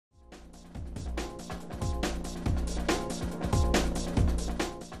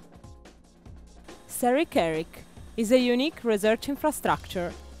CERIC-ERIC is a unique research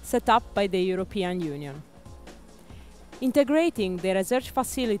infrastructure set up by the European Union. Integrating the research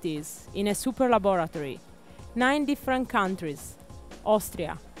facilities in a super laboratory, 9 different countries,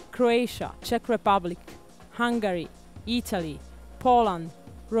 Austria, Croatia, Czech Republic, Hungary, Italy, Poland,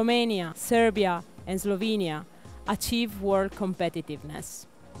 Romania, Serbia and Slovenia achieve world competitiveness.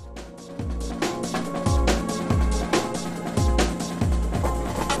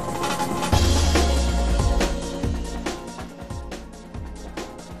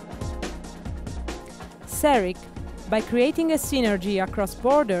 CERIC, by creating a synergy across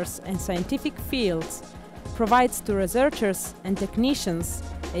borders and scientific fields, provides to researchers and technicians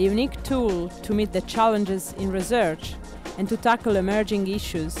a unique tool to meet the challenges in research and to tackle emerging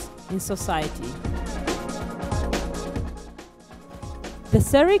issues in society. The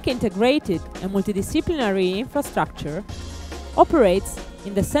CERIC integrated and multidisciplinary infrastructure operates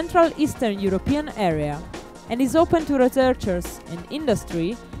in the Central Eastern European area and is open to researchers and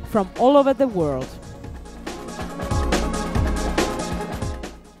industry from all over the world.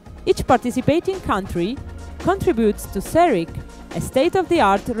 Each participating country contributes to CERIC, a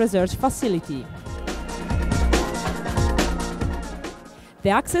state-of-the-art research facility.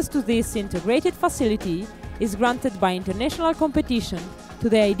 The access to this integrated facility is granted by international competition to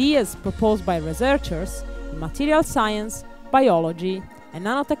the ideas proposed by researchers in material science, biology and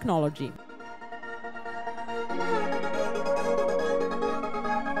nanotechnology.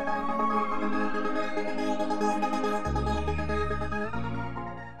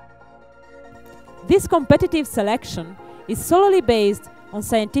 This competitive selection is solely based on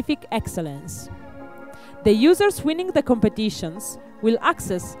scientific excellence. The users winning the competitions will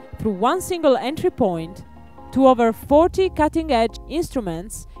access through one single entry point to over 40 cutting-edge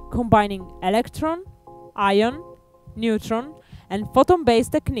instruments combining electron, ion, neutron and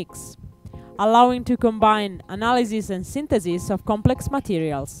photon-based techniques, allowing to combine analysis and synthesis of complex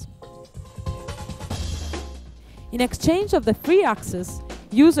materials. In exchange of the free access,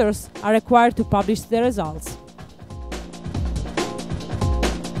 users are required to publish the results.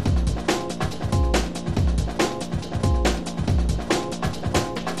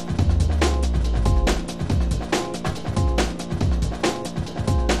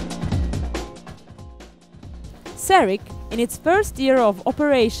 CERIC, in its first year of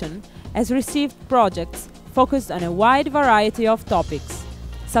operation, has received projects focused on a wide variety of topics,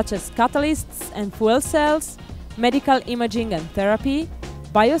 such as catalysts and fuel cells, medical imaging and therapy,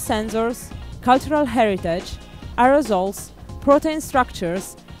 biosensors, cultural heritage, aerosols, protein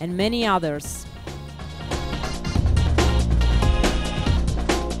structures, and many others.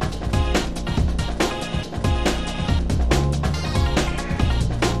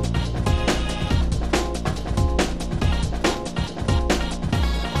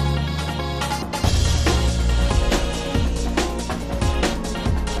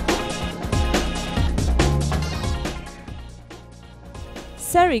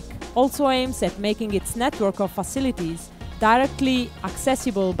 CERIC also aims at making its network of facilities directly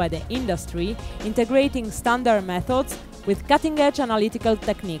accessible by the industry, integrating standard methods with cutting-edge analytical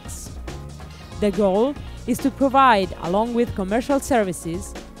techniques. The goal is to provide, along with commercial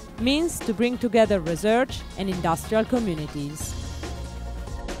services, means to bring together research and industrial communities.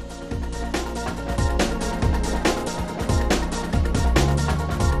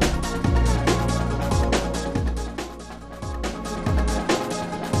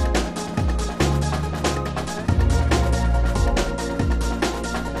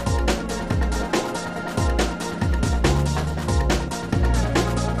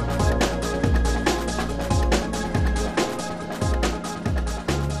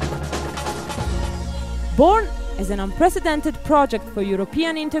 Born as an unprecedented project for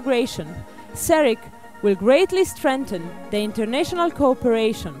European integration, CERIC will greatly strengthen the international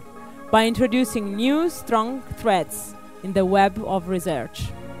cooperation by introducing new strong threads in the web of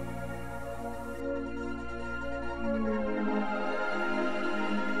research.